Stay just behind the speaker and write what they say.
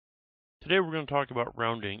Today we're going to talk about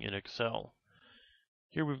rounding in Excel.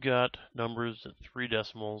 Here we've got numbers at 3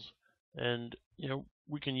 decimals, and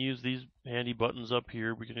we can use these handy buttons up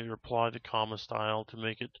here. We can either apply the comma style to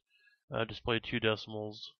make it display 2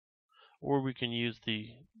 decimals, or we can use the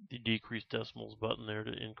decrease decimals button there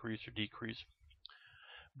to increase or decrease.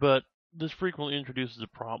 But this frequently introduces a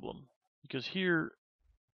problem, because here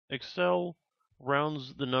Excel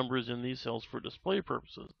rounds the numbers in these cells for display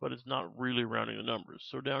purposes, but it's not really rounding the numbers.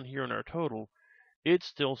 So down here in our total, it's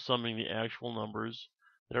still summing the actual numbers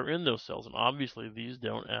that are in those cells, and obviously these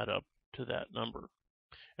don't add up to that number.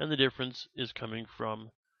 And the difference is coming from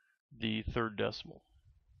the third decimal.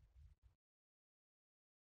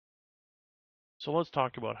 So let's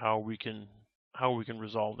talk about how we can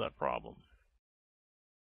resolve that problem.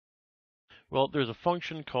 Well, there's a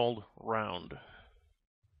function called round.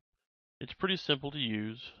 It's pretty simple to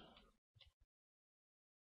use.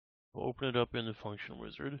 We'll open it up in the function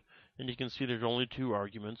wizard, and you can see there's only 2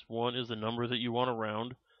 arguments. One is the number that you want to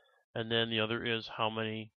round, and then the other is how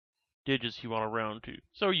many digits you want to round to.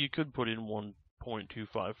 So you could put in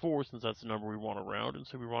 1.254 since that's the number we want to round, and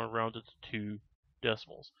so we want to round it to 2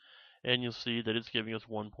 decimals. And you'll see that it's giving us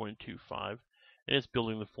 1.25, and it's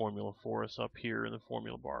building the formula for us up here in the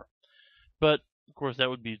formula bar. But of course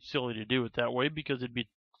that would be silly to do it that way, because it'd be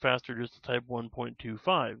faster just to type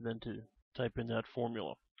 1.25 than to type in that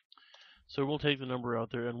formula. So we'll take the number out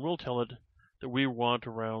there and we'll tell it that we want to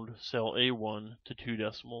round cell A1 to 2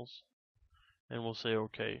 decimals. And we'll say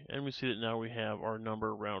OK, and we see that now we have our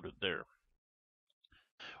number rounded there.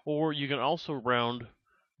 Or you can also round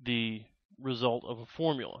the result of a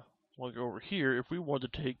formula. Like over here, if we want to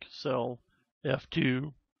take cell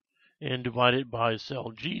F2 and divide it by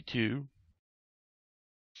cell G2,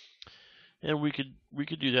 and we could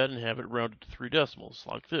do that and have it rounded to 3 decimals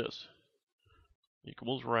like this.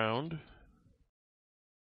 Equals round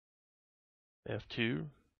F2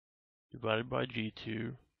 divided by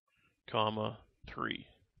G2, comma 3,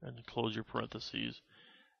 and close your parentheses,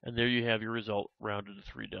 and there you have your result rounded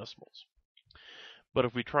to 3 decimals. But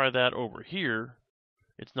if we try that over here,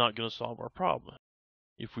 it's not going to solve our problem.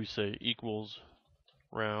 If we say equals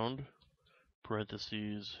round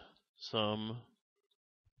parentheses sum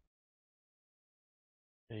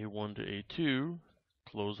A1 to A2,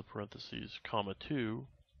 close the parentheses, comma 2,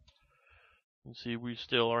 you see we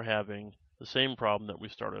still are having the same problem that we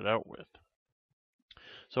started out with.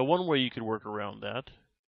 So one way you could work around that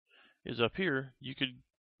is up here. You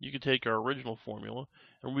could take our original formula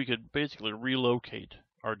and we could basically relocate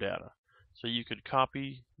our data. So you could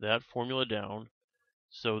copy that formula down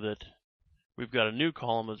so that we've got a new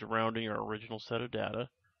column that's rounding our original set of data,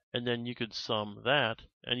 and then you could sum that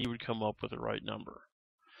and you would come up with the right number.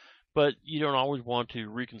 But you don't always want to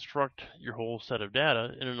reconstruct your whole set of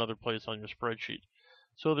data in another place on your spreadsheet.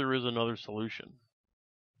 So there is another solution.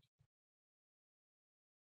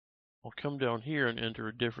 I'll come down here and enter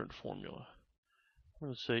a different formula. I'm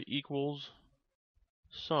going to say equals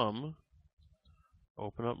sum,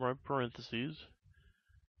 open up my parentheses,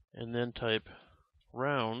 and then type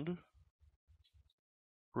round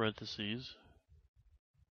parentheses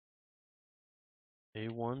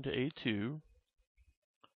A1 to A2,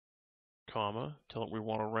 comma, tell it we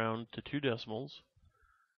want to round to 2 decimals,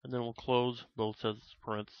 and then we'll close both sets of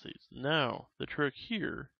parentheses. Now, the trick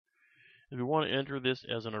here is we want to enter this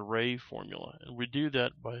as an array formula, and we do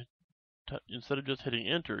that by, instead of just hitting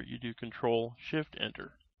enter, you do Control Shift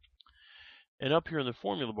Enter. And up here in the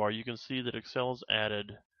formula bar, you can see that Excel's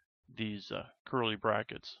added these curly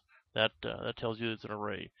brackets. That tells you it's an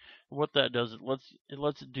array. And what that does, it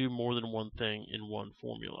lets it do more than one thing in one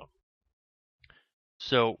formula.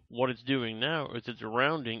 So what it's doing now is it's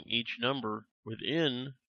rounding each number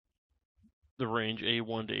within the range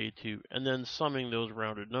A1 to A2 and then summing those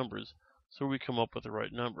rounded numbers so we come up with the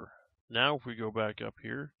right number. Now if we go back up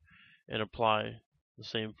here and apply the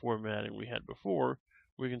same formatting we had before,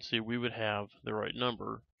 we can see we would have the right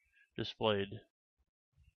number displayed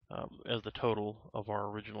as the total of our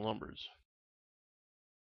original numbers.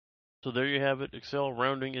 So there you have it, Excel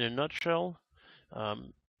rounding in a nutshell.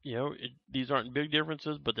 These aren't big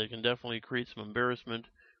differences, but they can definitely create some embarrassment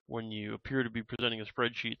when you appear to be presenting a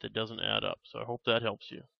spreadsheet that doesn't add up. So I hope that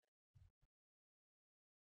helps you.